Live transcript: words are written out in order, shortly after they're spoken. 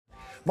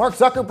Mark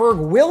Zuckerberg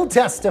will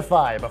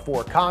testify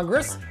before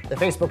Congress. The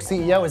Facebook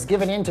CEO has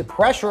given in to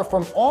pressure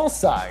from all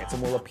sides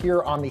and will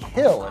appear on the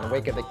Hill in the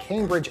wake of the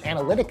Cambridge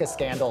Analytica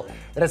scandal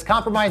that has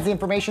compromised the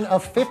information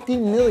of 50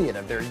 million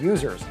of their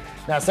users.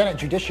 Now, Senate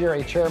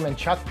Judiciary Chairman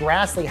Chuck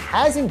Grassley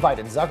has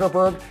invited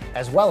Zuckerberg,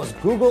 as well as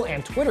Google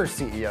and Twitter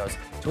CEOs,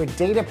 to a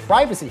data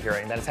privacy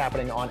hearing that is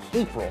happening on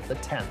April the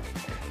 10th.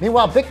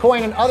 Meanwhile,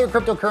 Bitcoin and other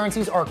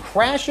cryptocurrencies are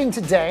crashing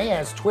today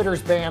as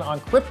Twitter's ban on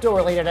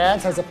crypto-related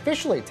ads has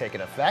officially taken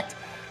effect.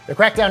 The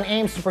crackdown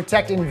aims to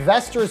protect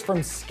investors from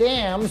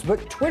scams,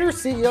 but Twitter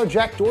CEO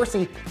Jack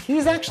Dorsey,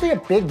 he's actually a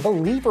big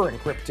believer in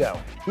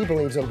crypto. He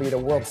believes it'll be the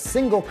world's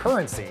single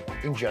currency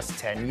in just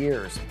 10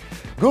 years.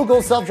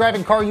 Google's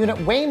self-driving car unit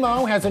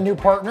Waymo has a new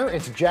partner.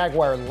 It's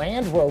Jaguar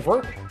Land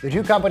Rover. The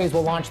two companies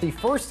will launch the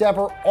first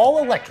ever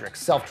all-electric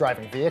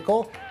self-driving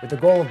vehicle with the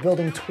goal of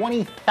building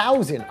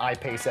 20,000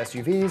 I-Pace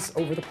SUVs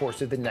over the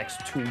course of the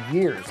next 2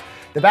 years.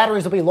 The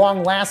batteries will be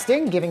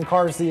long-lasting, giving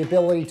cars the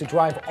ability to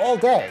drive all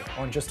day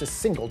on just a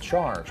single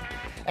charge.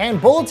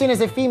 And Bulletin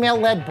is a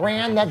female-led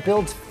brand that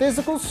builds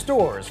physical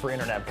stores for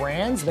internet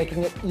brands,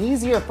 making it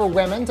easier for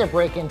women to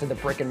break into the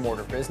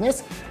brick-and-mortar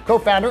business.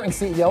 Co-founder and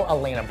CEO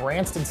Elena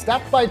Branston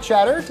stopped by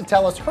Cheddar to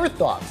tell us her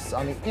thoughts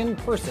on the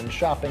in-person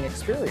shopping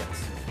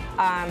experience.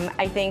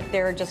 I think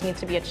there just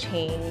needs to be a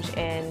change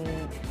in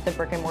the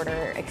brick and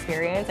mortar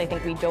experience. I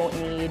think we don't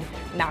need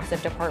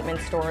massive department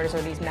stores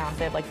or these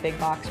massive big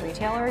box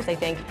retailers. I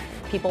think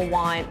people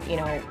want,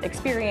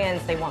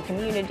 experience, they want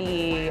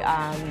community,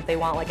 they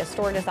want a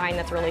store design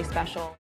that's really special.